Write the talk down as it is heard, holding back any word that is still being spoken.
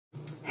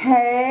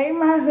Hey,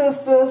 my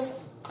hustlers.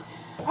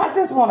 I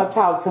just want to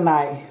talk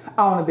tonight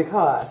only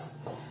because,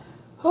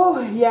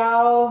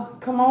 y'all,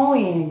 come on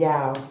in,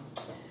 y'all.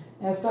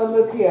 And so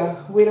look here,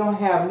 we don't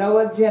have no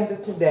agenda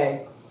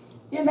today.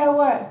 You know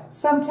what?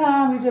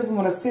 Sometimes we just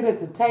want to sit at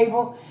the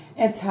table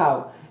and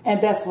talk.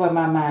 And that's what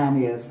my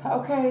mind is,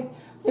 okay?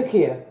 Look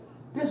here,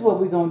 this is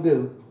what we're going to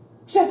do.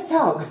 Just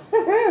talk.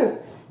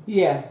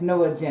 Yeah,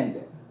 no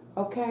agenda,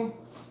 okay?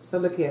 So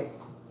look here.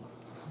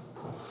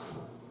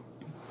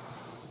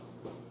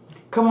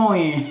 Come on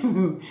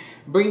in.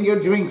 Bring your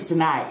drinks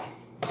tonight.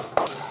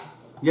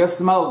 Your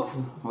smokes,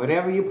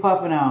 whatever you're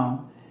puffing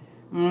on.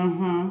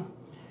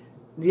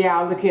 Yeah,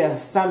 look here.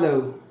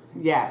 Salute.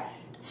 Yeah.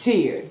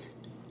 Cheers.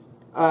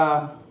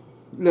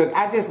 Look,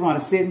 I just want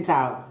to sit and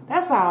talk.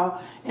 That's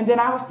all. And then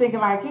I was thinking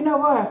like, you know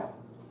what?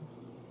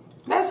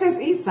 Let's just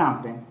eat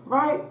something,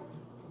 right?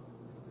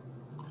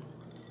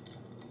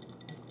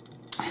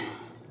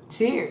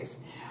 Cheers.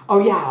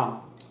 Oh,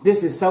 y'all,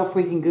 this is so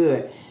freaking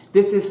good.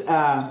 This is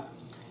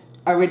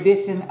a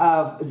rendition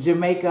of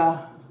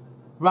Jamaica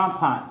rum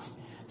punch.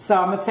 So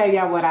I'm gonna tell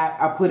y'all what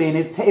I put in.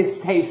 It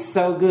tastes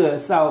so good.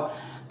 So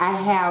I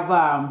have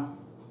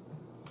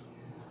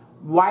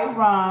white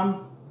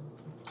rum,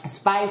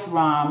 spice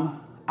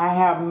rum. I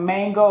have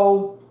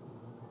mango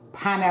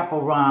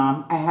pineapple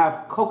rum. I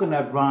have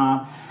coconut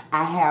rum.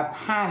 I have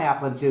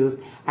pineapple juice.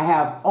 I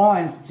have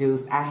orange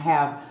juice. I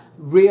have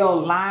real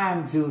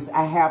lime juice.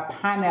 I have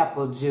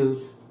pineapple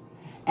juice.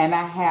 And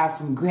I have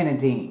some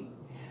grenadine.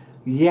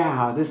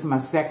 Yeah, this is my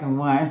second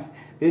one.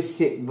 This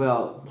shit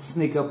will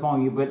sneak up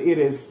on you, but it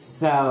is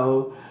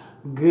so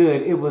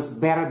good. It was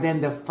better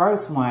than the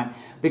first one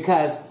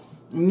because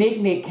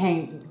Nick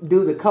can't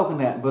do the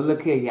coconut. But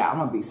look here, y'all, I'm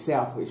gonna be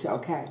selfish,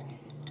 okay?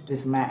 This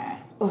is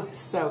mine. Oh, it's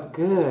so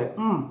good.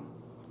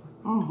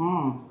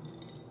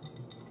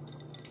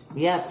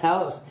 Yeah,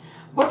 toast.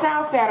 What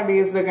y'all Saturday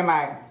is looking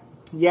like?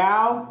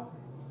 Y'all,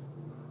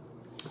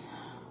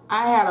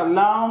 I had a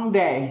long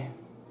day.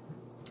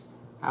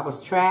 I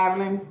was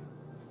traveling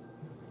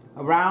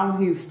around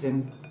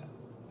Houston.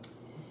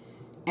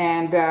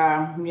 And,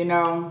 you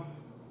know,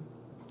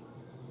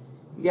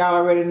 y'all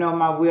already know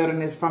my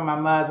wilderness from my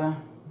mother.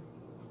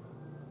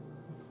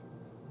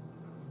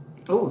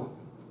 Ooh.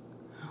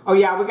 Oh,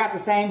 yeah, we got the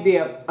same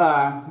dip.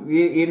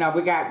 You know,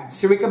 we got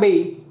Sharika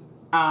B.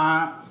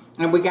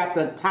 And we got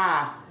the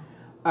Thai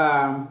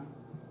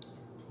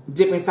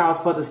dipping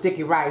sauce for the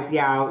sticky rice,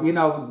 y'all. You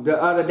know,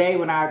 the other day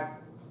when I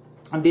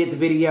did the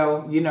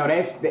video, you know,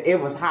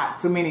 it was hot.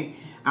 Too many.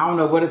 I don't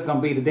know what it's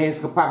gonna be today. It's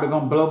probably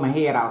gonna blow my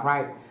head off,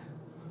 right?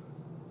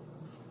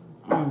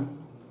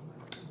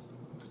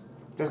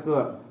 That's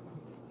good.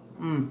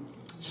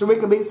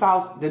 Sharika B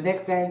sauce the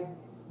next day.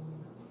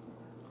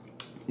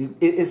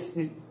 It's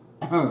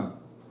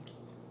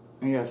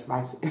yeah,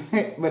 spicy,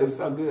 but it's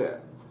so good.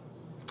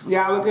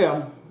 Y'all look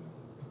here.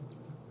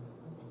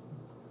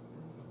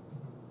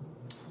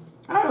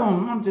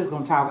 I'm just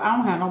gonna talk. I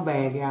don't have no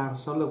bag, y'all.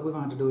 So look, we're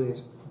gonna have to do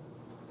this.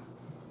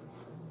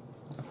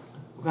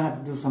 We're gonna have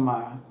to do some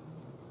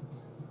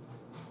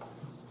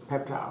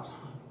peptides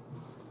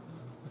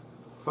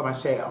for my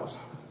shells.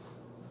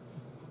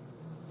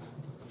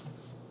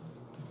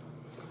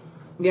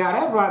 Yeah,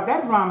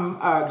 that rum,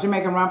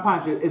 Jamaican rum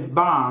punch is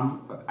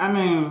bomb. I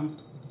mean,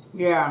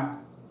 yeah,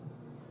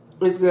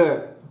 it's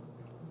good.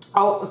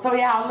 Oh, so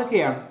y'all look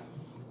here.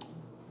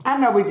 I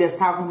know we just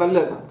talking, but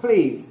look,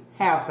 please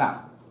have some.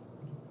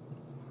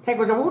 Take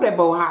what you want. That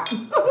bowl hot.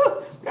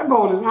 That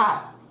bowl is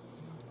hot.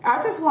 I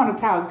just want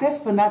to talk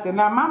just for nothing.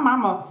 Now, my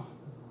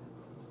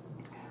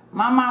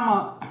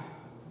mama,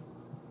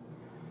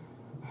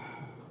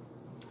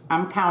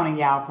 I'm counting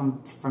y'all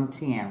from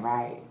 10,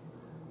 right?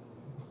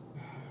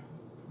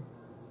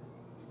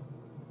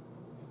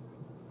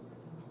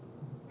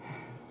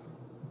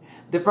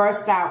 The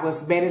first stop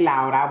was Betty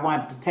Loud. I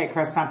wanted to take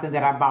her something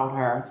that I bought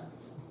her.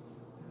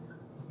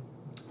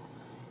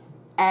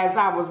 As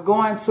I was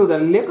going to the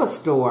liquor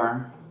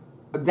store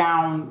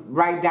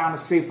right down the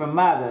street from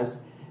Mother's,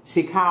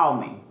 she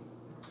called me.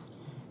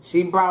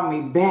 She brought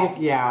me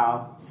back,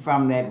 y'all,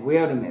 from that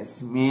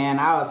wilderness. Man,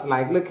 I was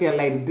like, look here,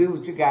 lady, do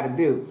what you got to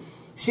do.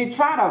 She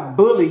tried to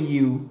bully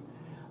you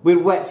with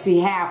what she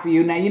had for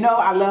you. Now, you know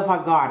I love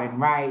her garden,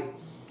 right?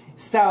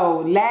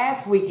 So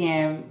last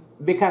weekend,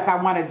 because I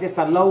wanted just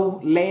a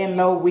laying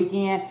low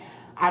weekend,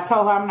 I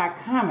told her I'm not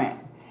coming.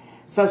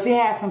 So she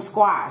had some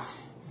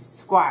squash.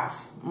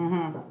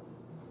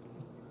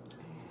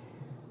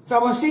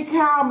 So when she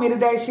called me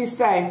today, she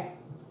say,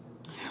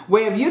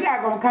 well, if you're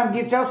not going to come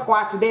get your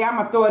squash today, I'm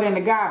going to throw it in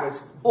the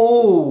garbage.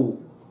 Ooh.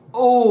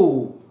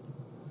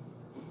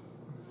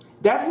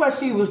 That's what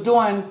she was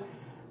doing,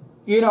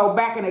 you know,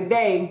 back in the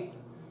day.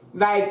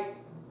 Like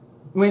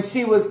when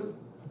she was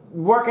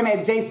working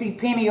at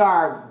JCPenney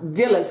or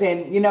Dillard's,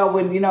 and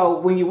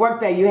when you work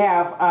there, you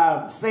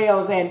have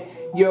sales and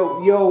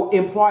your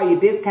employee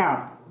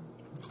discount.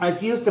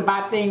 She used to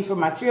buy things for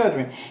my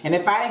children, and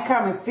if I didn't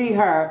come and see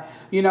her,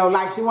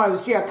 like she'll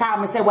call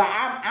me and say, "Well,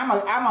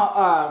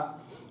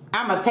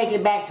 I'm gonna take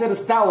it back to the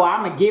store. Or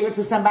I'm gonna give it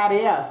to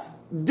somebody else."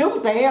 Do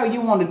what the hell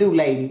you want to do,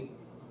 lady.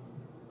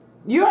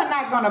 You are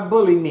not going to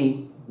bully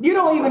me. You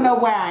don't even know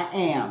where I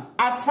am.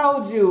 I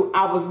told you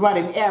I was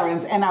running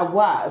errands, and I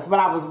was, but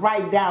I was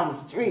right down the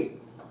street.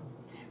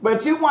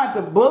 But you want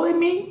to bully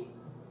me?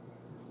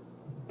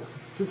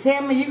 To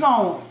tell me you're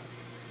going to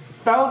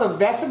throw the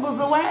vegetables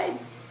away?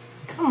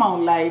 Come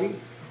on, lady.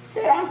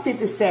 I'm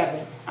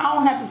 57. I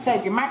don't have to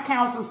take it. My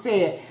counselor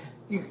said,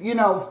 you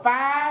know,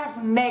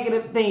 5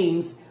 negative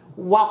things,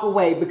 walk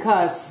away,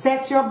 because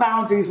set your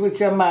boundaries with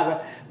your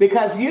mother,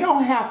 because you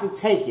don't have to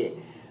take it.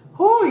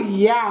 Oh,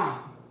 yeah.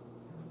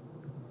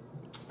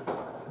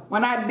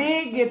 When I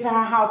did get to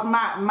her house,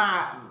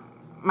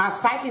 my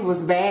psyche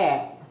was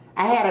bad.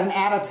 I had an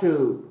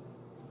attitude.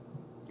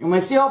 And when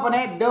she opened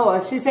that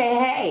door, she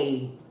said,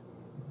 hey.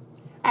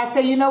 I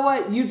said, you know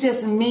what? You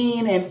just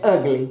mean and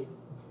ugly.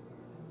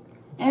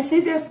 And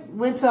she just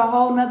went to a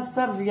whole nother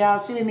subject,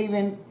 y'all. She didn't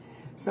even...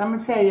 So I'm going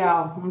to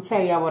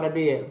tell y'all what I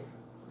did.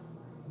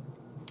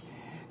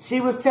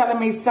 She was telling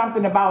me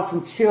something about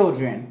some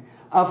children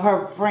of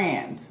her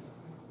friends.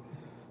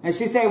 And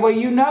she said, well,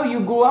 you know, you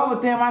grew up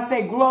with them. I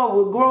said,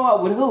 grow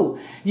up with who?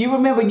 You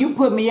remember you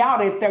put me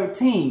out at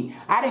 13.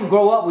 I didn't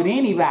grow up with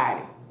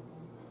anybody.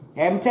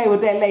 Let me tell you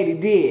what that lady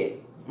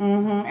did.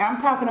 I'm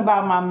talking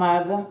about my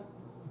mother.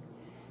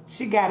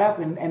 She got up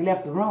and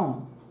left the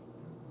room.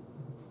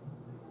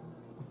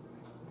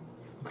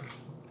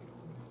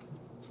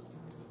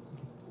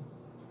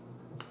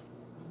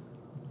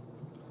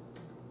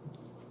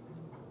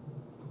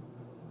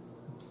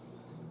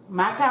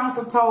 My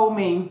counselor told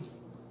me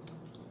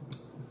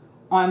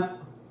on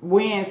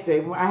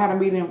Wednesday, I had a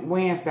meeting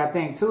Wednesday, I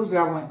think. Tuesday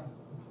I went,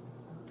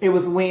 it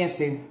was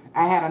Wednesday.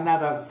 I had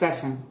another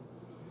session.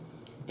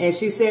 And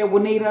she said,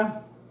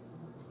 Juanita,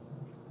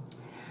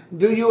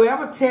 do you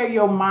ever tell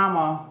your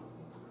mama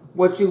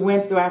what you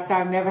went through? I said,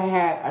 I've never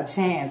had a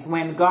chance.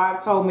 When God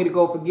told me to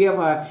go forgive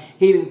her,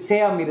 he didn't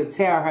tell me to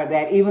tell her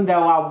that, even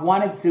though I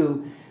wanted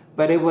to,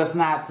 but it was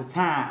not the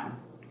time.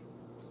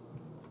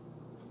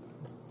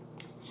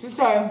 She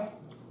said,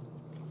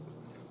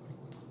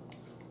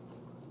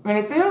 when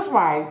it feels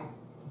right,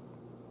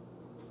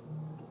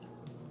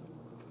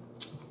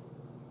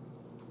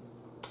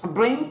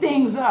 bring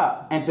things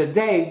up. And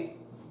today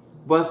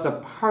was the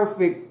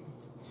perfect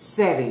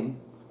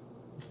setting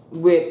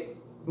with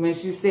when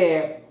she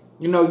said,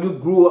 you know, you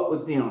grew up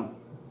with them.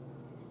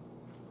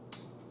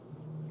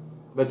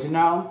 But you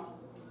know,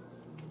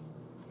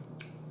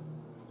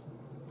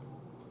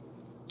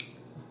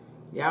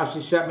 y'all, she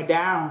shut me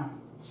down.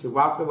 She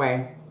walked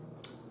away.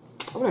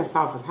 Oh, that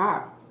sauce is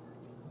hot.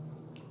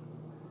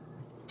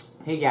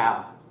 Hey,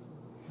 y'all.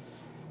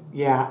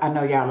 Yeah, I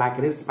know y'all like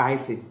it. It's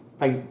spicy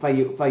for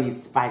you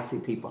spicy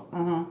people.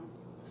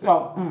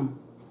 So,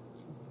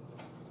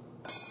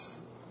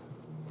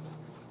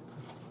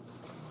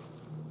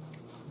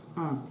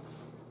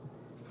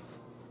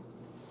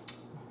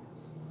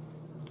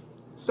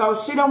 So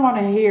she don't want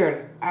to hear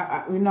it.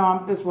 You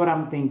know, this is what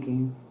I'm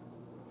thinking.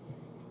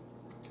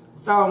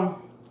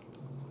 So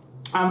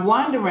I'm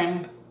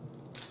wondering,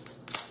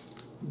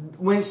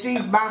 when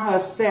she's by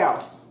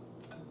herself,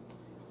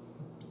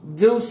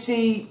 do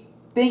she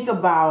think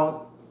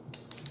about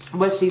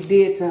what she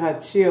did to her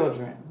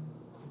children?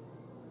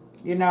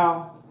 You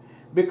know,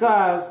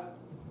 because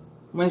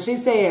when she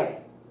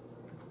said,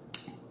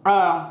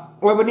 well,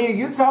 Bonita,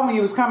 you told me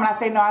you was coming. I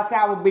said, no, I said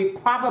I would be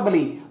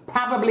probably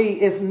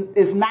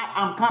is not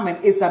I'm coming.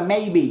 It's a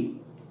maybe.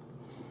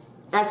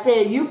 I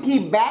said, you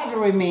keep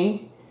badgering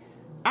me.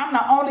 I'm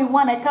the only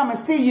one that come and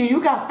see you.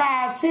 You got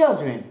 5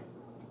 children.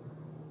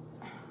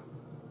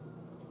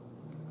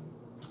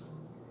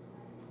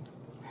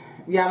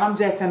 Yeah, I'm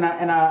just in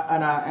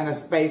a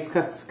space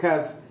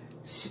because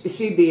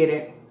she did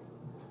it.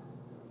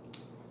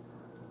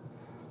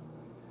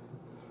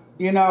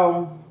 You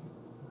know,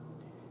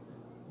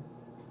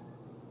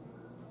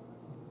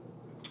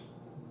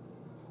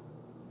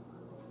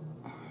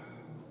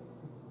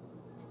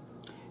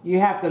 you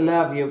have to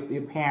love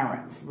your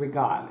parents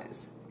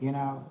regardless, you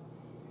know,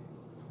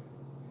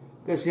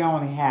 because you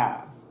only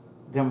have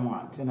them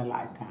once in a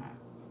lifetime.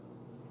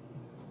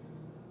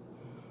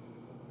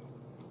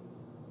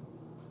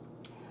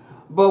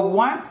 But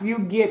once you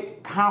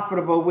get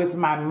comfortable with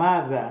my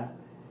mother,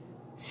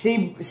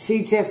 she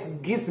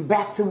just gets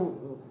back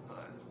to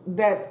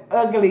that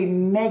ugly,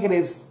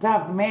 negative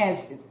stuff, man.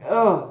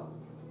 Ugh.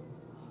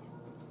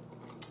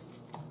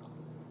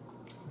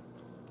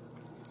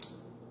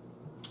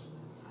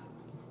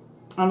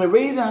 And the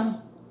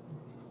reason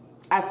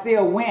I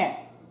still went,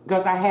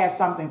 because I had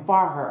something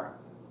for her.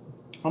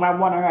 And I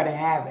wanted her to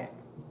have it.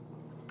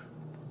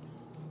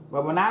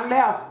 But when I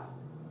left,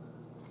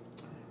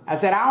 I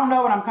said, I don't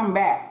know when I'm coming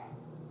back.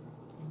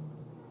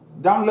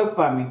 Don't look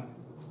for me.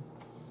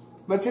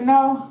 But you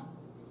know,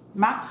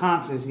 my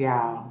conscience,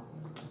 y'all.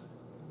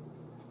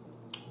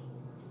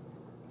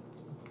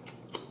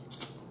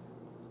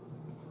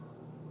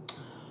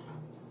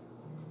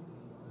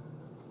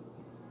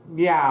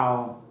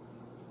 Y'all,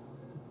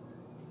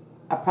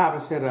 I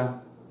probably should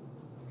have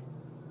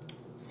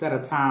set a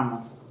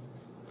timer.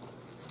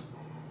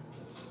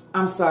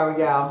 I'm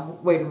sorry, y'all.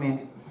 Wait a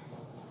minute.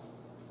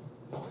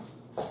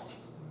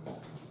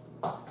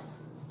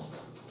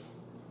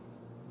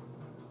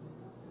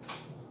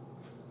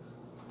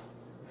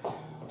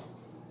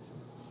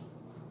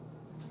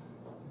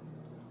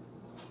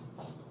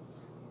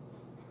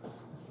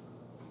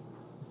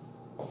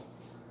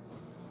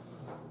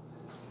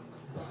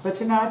 But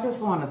you know, I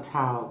just want to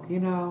talk, you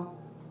know.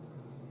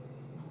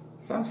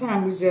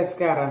 Sometimes you just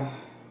gotta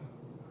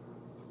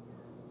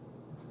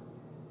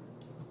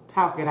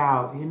talk it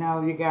out, you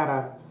know. You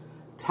gotta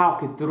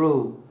talk it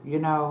through, you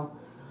know.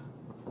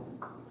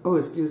 Oh,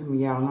 excuse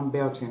me, y'all. I'm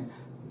belching.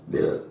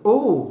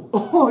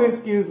 Oh,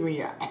 excuse me,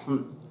 y'all.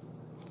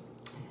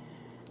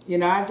 You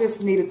know, I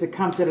just needed to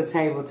come to the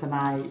table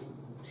tonight.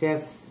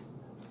 Just...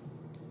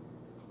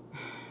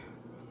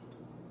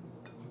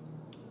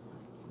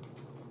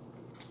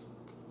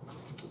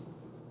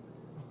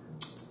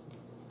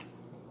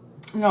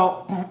 You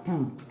know,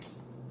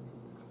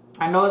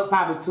 I know it's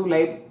probably too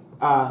late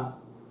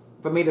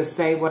for me to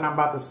say what I'm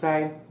about to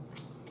say.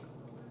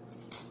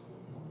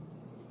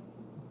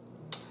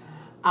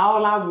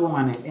 All I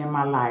wanted in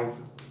my life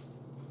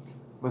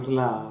was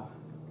love,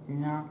 you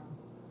know?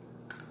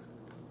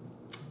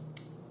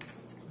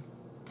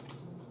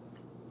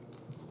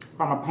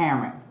 From a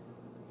parent.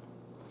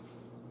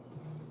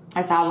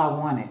 That's all I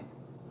wanted.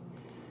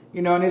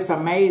 You know, and it's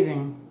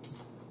amazing.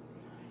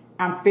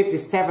 I'm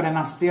 57 and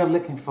I'm still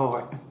looking for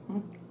it.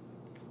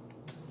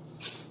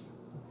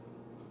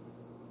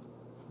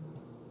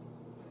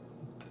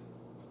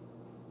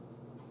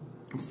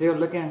 I'm still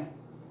looking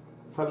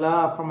for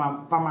love from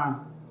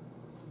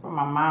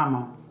my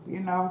mama, you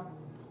know?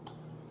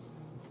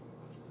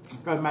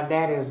 Because my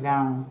daddy is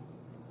gone.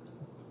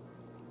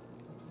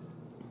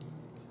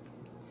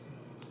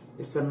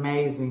 It's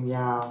amazing,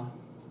 y'all.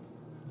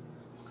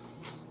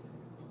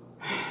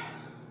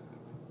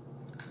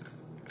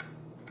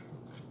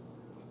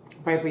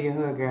 Pray for your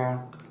hood,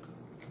 girl.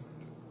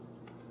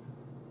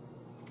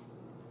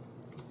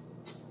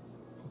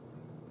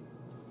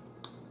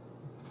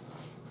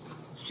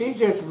 She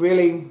just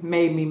really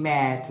made me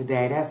mad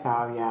today. That's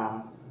all,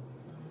 y'all.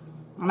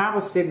 And I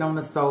was sitting on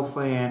the sofa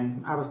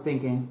and I was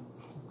thinking,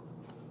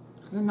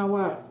 you know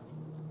what?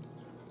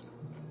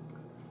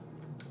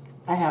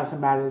 I have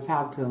somebody to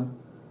talk to.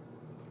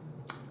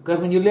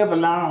 Because when you live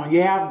alone,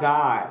 you have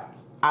God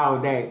all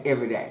day,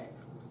 every day.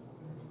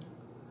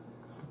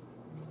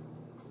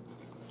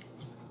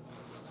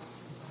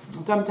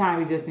 Sometimes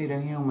you just need a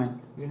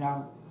human, you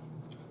know.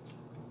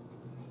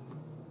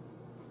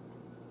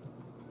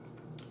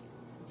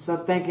 So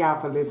thank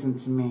y'all for listening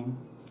to me.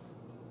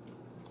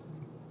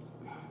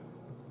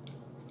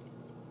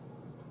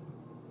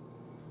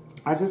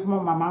 I just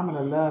want my mama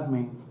to love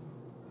me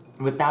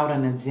without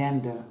an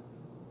agenda,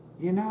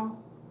 you know.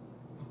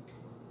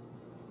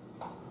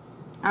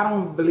 I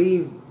don't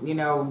believe, you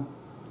know,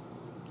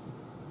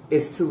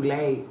 it's too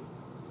late.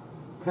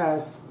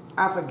 Because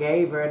I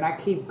forgave her and I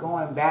keep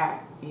going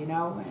back, you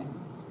know. And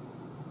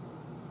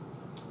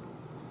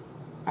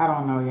I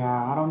don't know,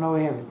 y'all. I don't know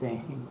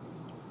everything.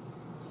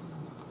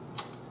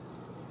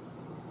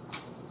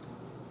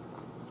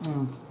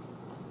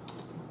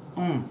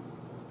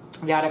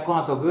 Y'all, that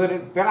corn so good,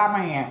 it fell out my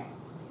hand.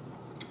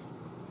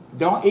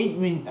 Don't eat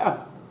me.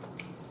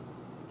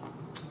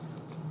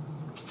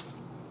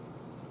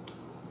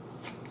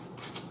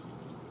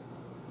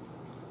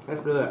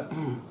 That's good.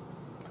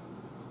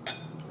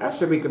 That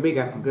Sharika B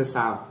got some good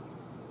sauce.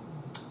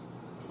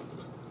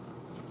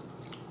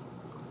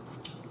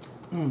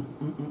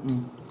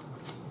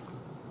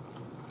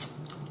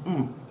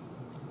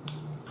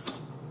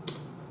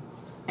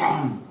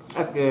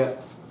 That's good.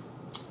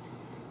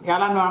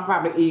 Y'all, I know I'm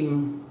probably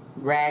eating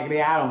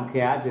raggedy. I don't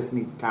care. I just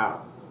need to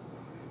talk.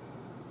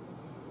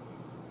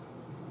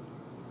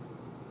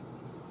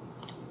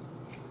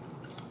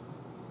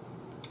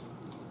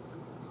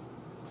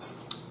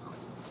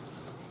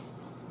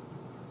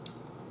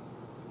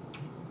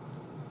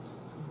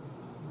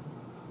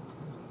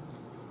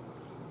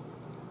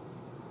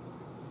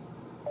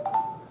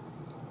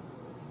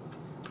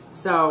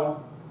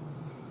 So,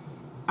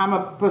 I'm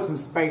going to put some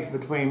space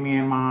between me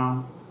and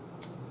Mom.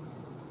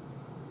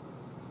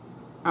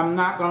 I'm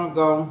not going to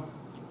go.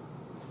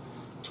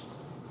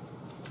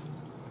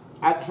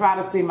 I try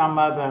to see my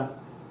mother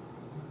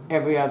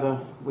every other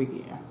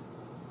weekend.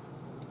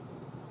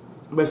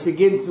 But she's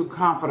getting too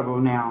comfortable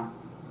now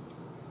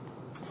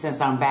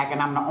since I'm back,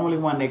 and I'm the only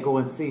one that go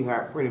and see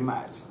her pretty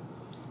much.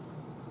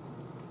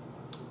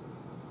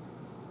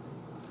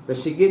 But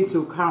she's getting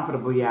too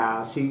comfortable,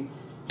 y'all. She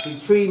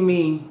treated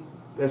me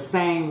the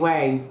same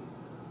way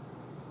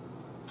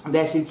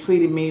that she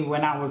treated me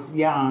when I was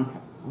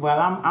young. Well,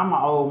 I'm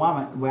an old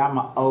woman. Well, I'm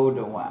an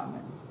older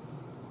woman.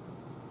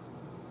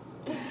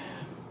 I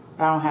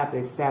don't have to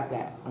accept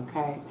that,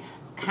 okay?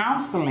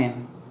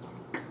 Counseling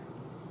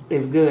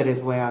is good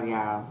as well,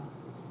 y'all.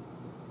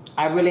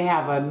 I really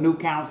have a new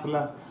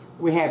counselor.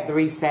 We had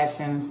 3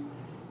 sessions,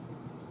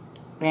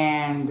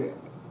 and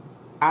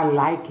I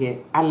like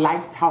it. I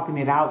like talking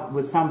it out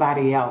with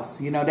somebody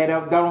else. You know, they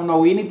don't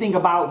know anything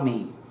about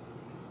me.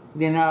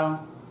 You know,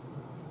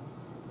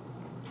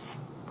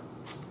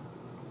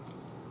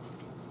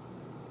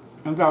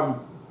 And so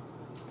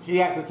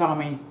she actually told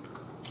me,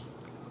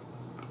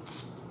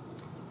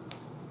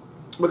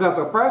 because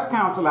the first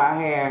counselor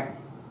I had,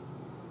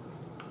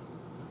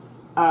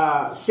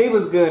 she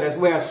was good as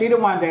well. She the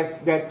one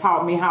that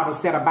taught me how to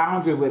set a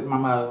boundary with my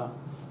mother.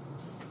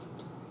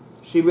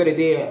 She really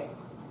did.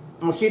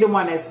 And she the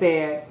one that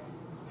said,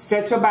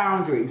 set your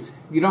boundaries.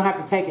 You don't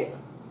have to take it.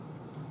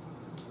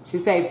 She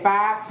said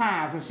 5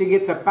 times. When she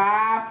gets to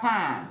 5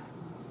 times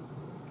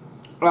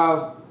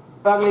of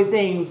ugly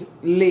things,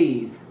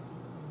 leave.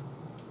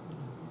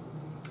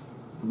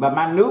 But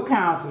my new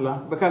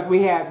counselor, because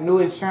we had new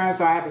insurance,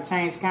 so I had to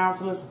change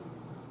counselors,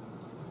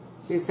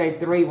 she said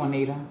 3,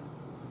 Juanita.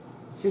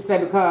 She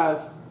said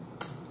because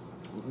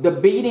the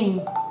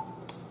beating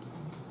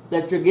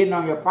that you're getting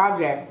on your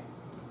project,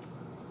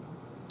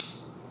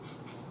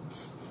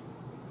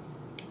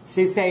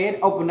 she said it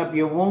opened up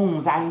your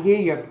wounds. I hear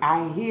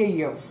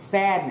your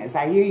sadness.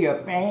 I hear your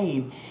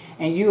pain.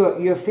 And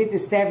you're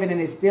 57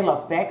 and it still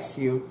affects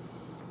you.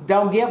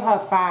 Don't give her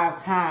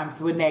 5 times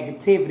with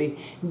negativity.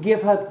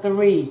 Give her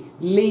 3.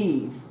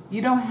 Leave.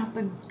 You don't have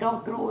to go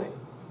through it.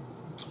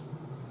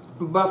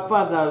 But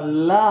for the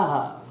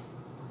love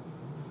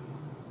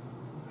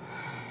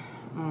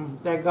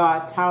that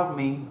God taught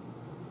me,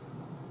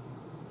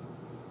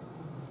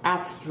 I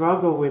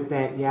struggle with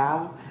that,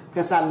 y'all.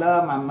 Because I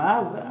love my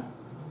mother.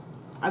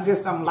 I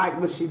just don't like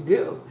what she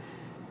do.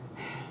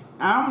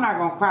 I'm not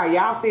going to cry.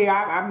 Y'all see,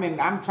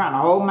 I'm trying to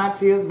hold my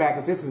tears back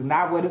because this is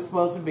not what it's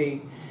supposed to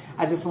be.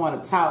 I just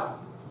want to talk,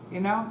 you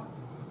know.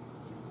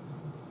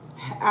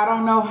 I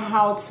don't know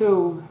how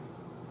to,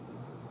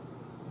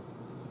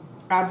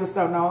 I just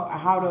don't know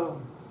how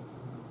to,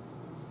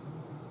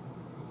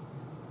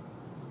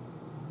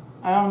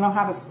 I don't know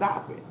how to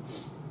stop it,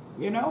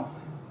 you know.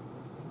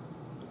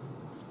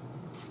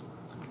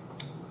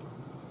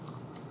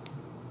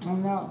 I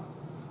don't know.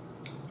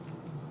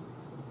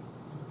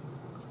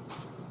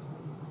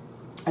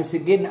 As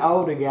she's getting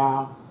older,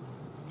 y'all,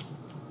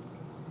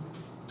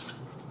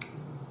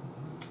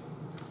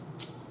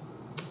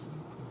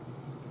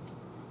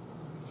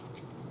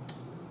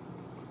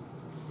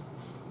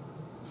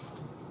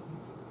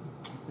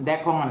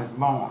 that corn is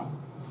born.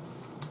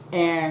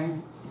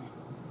 And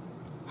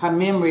her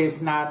memory is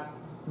not,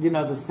 you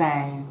know, the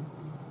same.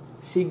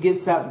 She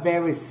gets up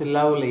very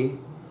slowly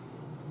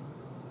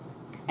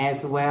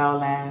as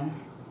well, and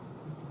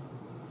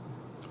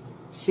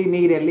she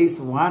need at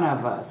least one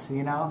of us,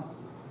 you know.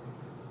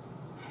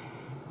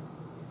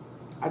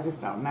 I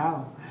just don't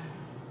know.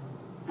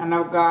 I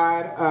know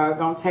God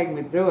gonna take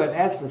me through it,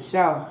 that's for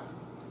sure.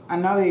 I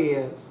know He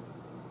is,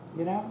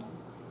 you know.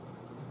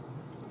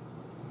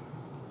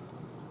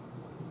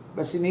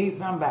 But she needs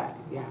somebody,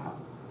 y'all.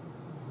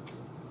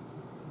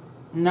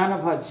 None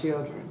of her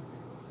children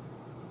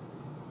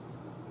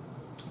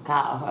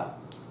call her.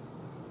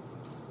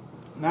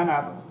 None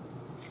of them.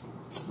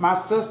 My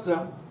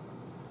sister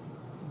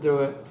do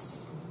it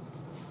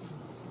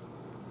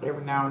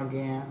every now and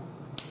again.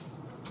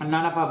 And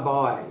none of her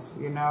boys,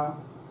 you know.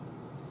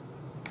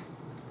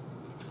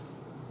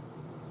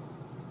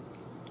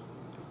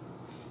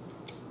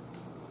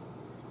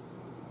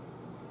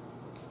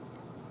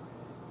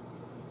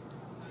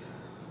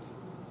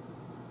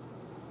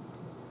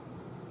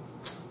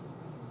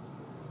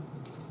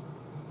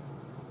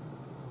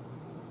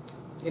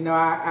 You know,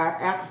 I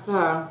asked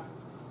her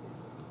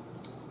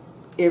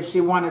if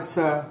she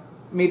wanted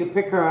me to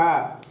pick her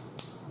up.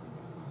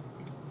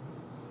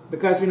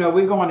 Because, you know,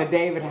 we're going to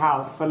David's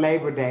house for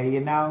Labor Day, you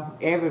know.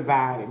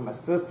 Everybody, my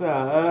sister,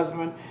 her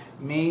husband,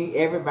 me,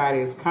 everybody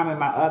is coming,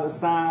 my other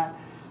son.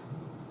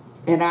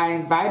 And I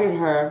invited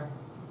her,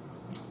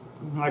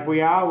 like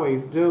we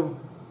always do.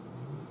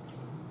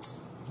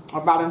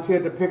 I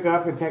volunteered to pick her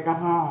up and take her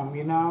home,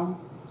 you know.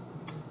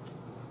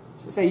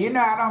 She said, you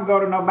know, I don't go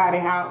to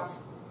nobody's house.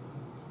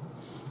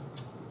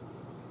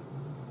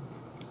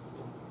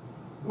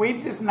 We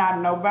just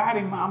not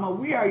nobody, Mama.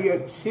 We are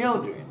your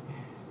children.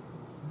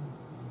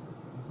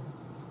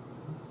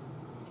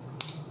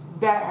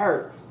 That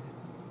hurts.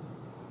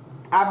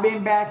 I've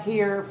been back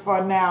here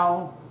for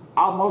now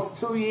almost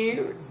 2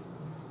 years.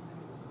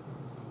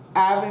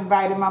 I've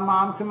invited my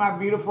mom to my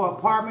beautiful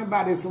apartment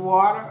by this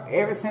water.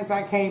 Ever since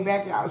I came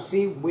back, y'all,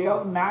 she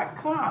will not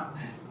come.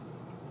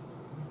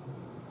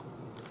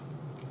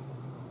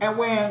 And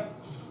when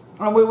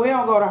we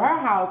don't go to her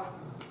house,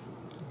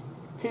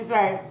 she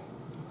say,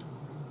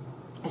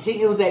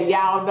 she used that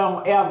y'all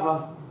don't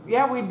ever.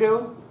 Yeah, we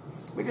do.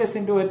 We just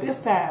didn't do it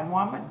this time,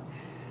 woman.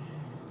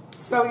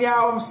 So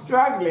y'all, I'm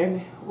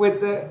struggling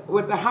with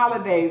the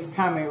holidays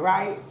coming,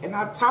 right? And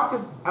I talk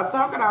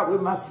it out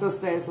with my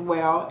sister as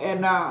well.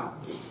 And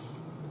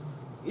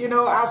you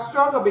know, I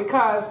struggle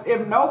because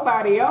if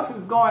nobody else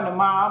is going to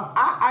Mom,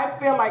 I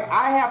feel like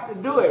I have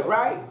to do it,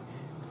 right?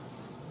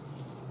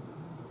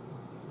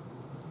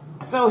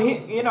 So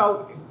you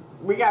know,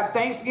 we got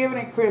Thanksgiving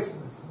and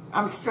Christmas.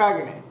 I'm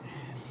struggling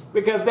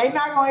because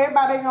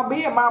everybody ain't gonna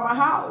be at Mama's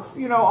house,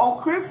 you know,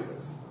 on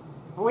Christmas.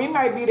 We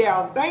might be there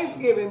on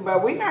Thanksgiving,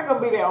 but we're not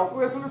going to be there on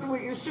Christmas.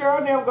 We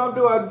sure they're going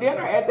to do a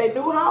dinner at their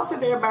new house,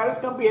 and everybody's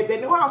going to be at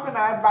their new house, and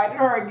I invited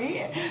her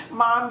again.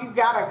 Mom, you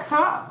got to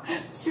come.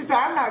 She said,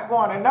 I'm not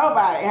going to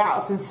nobody's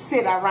house and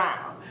sit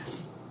around.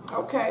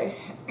 Okay.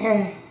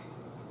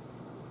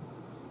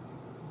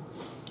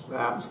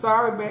 Well, I'm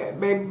sorry,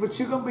 baby, but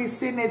you're going to be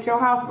sitting at your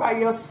house by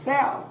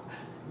yourself.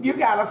 You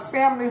got a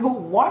family who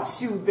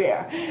wants you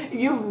there.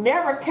 You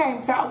never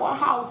came to our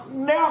house.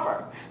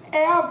 Never,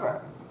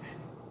 ever.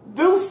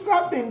 Do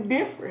something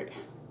different.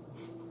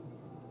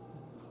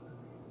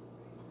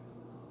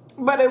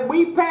 But if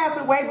we pass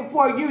away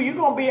before you, you're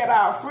going to be at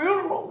our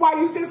funeral. Why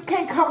you just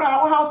can't come to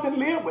our house and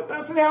live with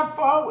us and have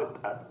fun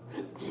with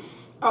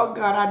us? Oh,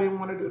 God, I didn't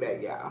want to do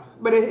that, y'all.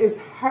 But it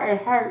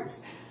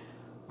hurts.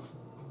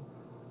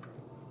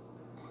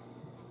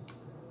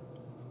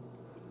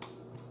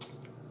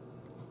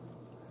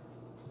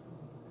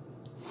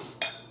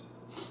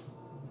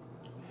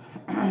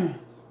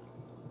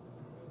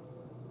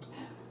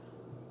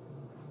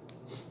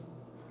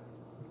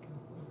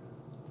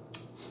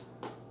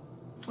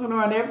 You know,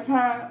 and every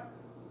time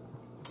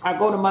I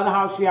go to Mother's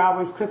house, she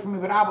always cook for me,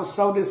 but I was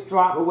so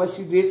distraught with what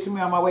she did to me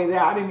on my way there.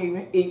 I didn't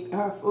even eat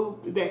her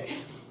food today.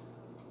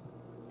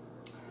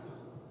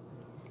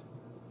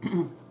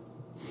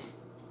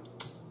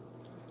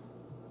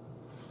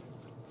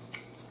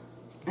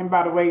 And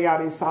by the way,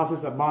 y'all, these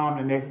sauces are bomb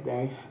the next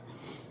day.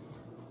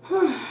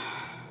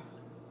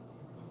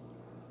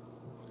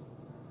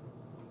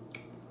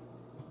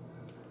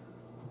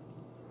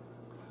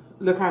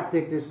 Look how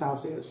thick this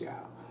sauce is,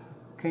 y'all.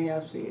 Can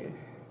y'all see it?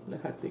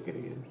 Look how thick it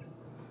is.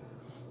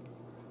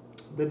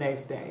 The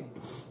next day.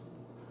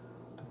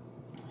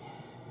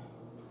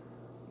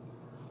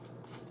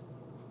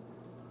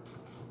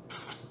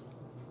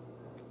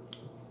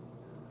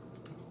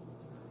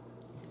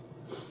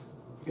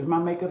 Is my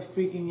makeup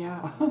streaking,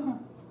 y'all?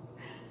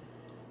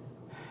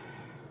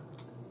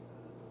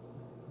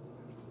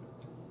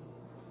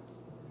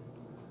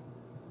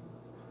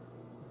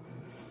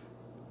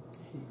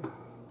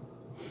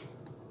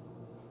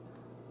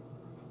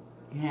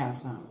 Have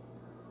some.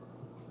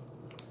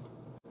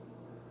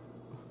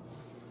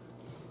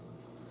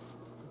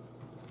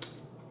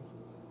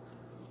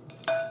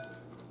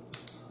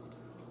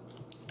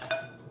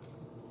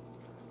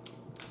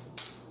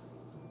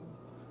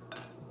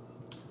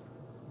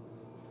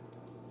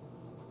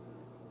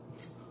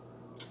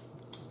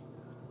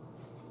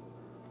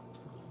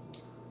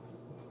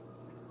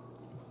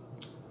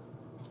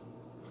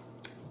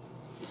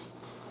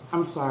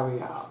 I'm sorry,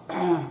 y'all.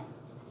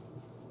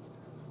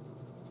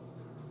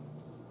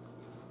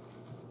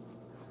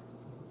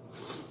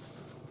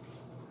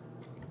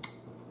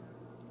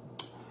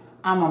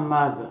 I'm a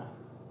mother.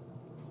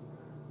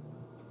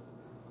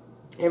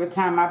 Every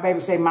time my baby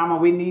say, Mama,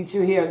 we need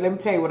you here, let me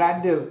tell you what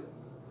I do.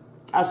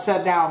 I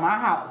shut down my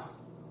house.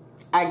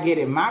 I get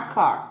in my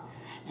car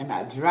and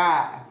I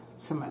drive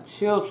to my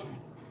children.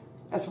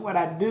 That's what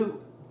I do.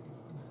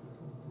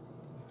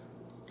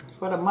 That's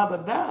what a mother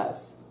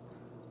does.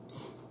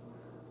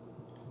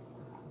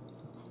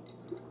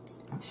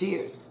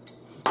 Cheers.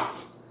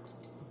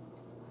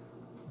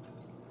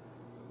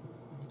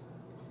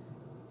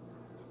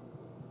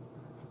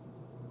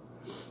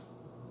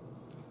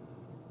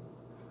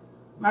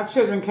 My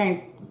children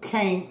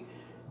can't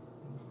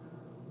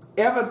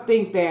ever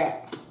think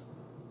that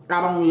I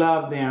don't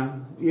love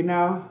them, you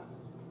know?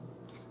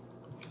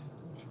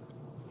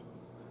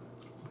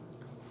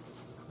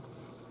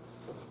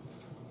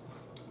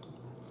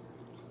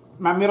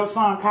 My middle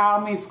son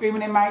called me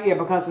screaming in my ear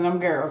because of them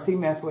girls he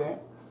messed with.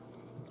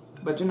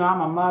 But you know,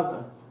 I'm a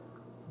mother.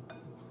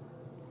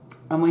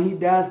 And when he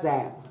does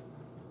that,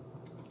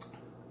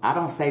 I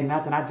don't say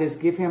nothing. I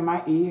just give him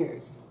my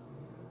ears.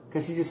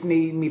 Because he just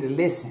needs me to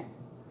listen.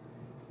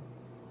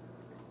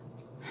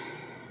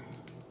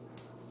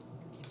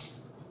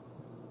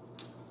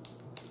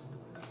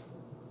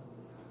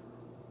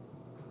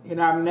 You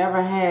know, I've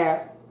never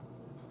had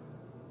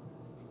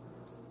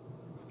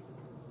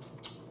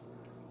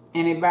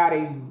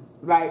anybody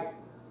like,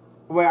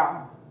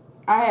 well,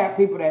 I had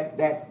people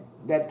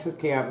that took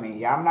care of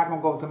me. I'm not going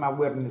to go through my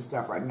wilderness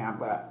stuff right now,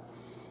 but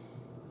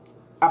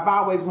I've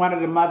always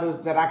wanted the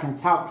mothers that I can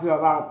talk to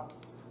about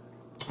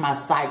my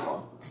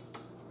cycle,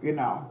 you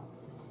know.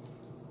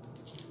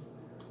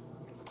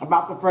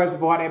 About the first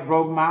boy that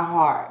broke my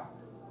heart,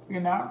 you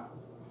know.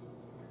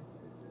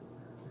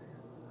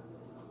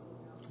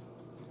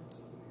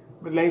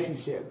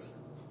 Relationships.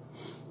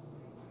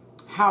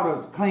 How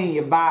to clean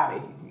your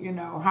body, you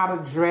know. How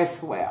to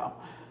dress well.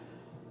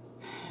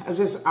 I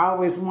just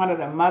always wanted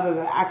a mother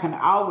that I can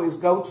always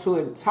go to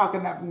and talk,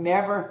 and I've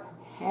never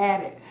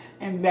had it.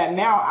 And that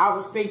now I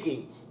was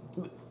thinking,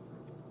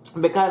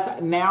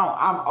 because now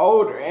I'm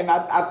older and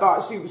I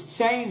thought she was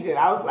changing.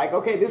 I was like,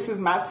 okay, this is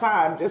my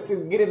time just to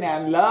get in there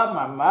and love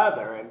my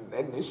mother.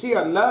 And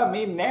she'll love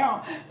me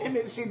now, and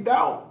then she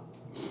don't.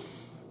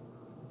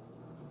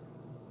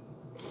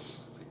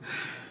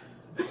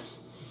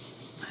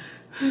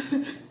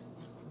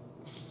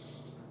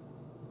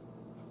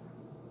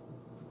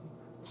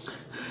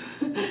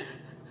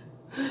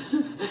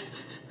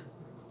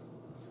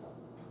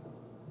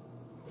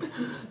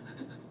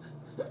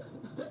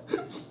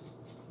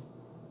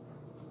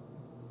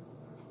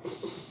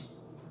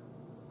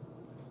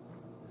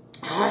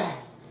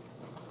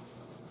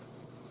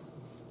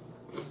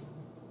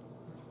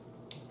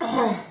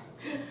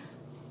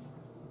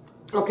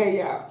 Okay,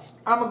 y'all.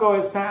 I'm going to go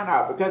and sign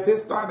out because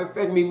it's starting to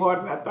affect me more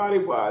than I thought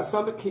it was.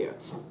 So look here.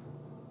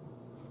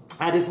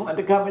 I just wanted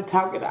to come and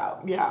talk it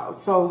out, y'all.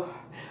 So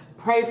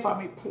pray for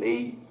me,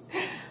 please.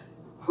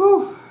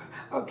 Whew.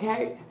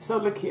 Okay, so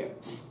look here.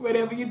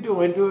 Whatever you're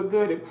doing, do it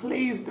good, and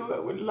please do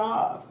it with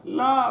love.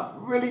 Love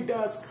really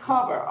does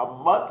cover a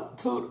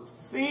multitude of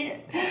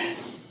sin.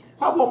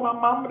 I want my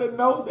mama to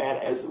know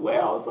that as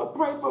well, so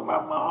pray for my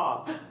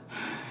mom.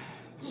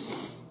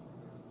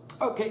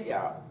 Okay,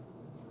 y'all.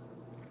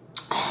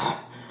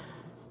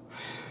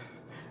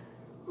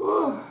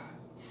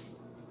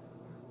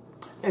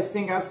 Let's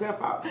sing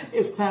ourselves out.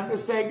 It's time to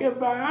say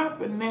goodbye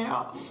for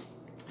now.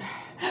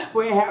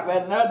 We have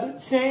another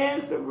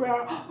chance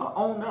around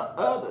on the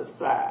other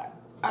side.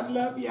 I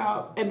love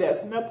y'all, and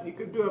there's nothing you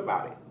can do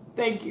about it.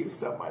 Thank you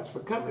so much for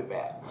coming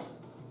back.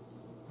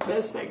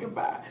 Let's say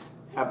goodbye.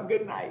 Have a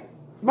good night.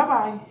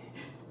 Bye-bye.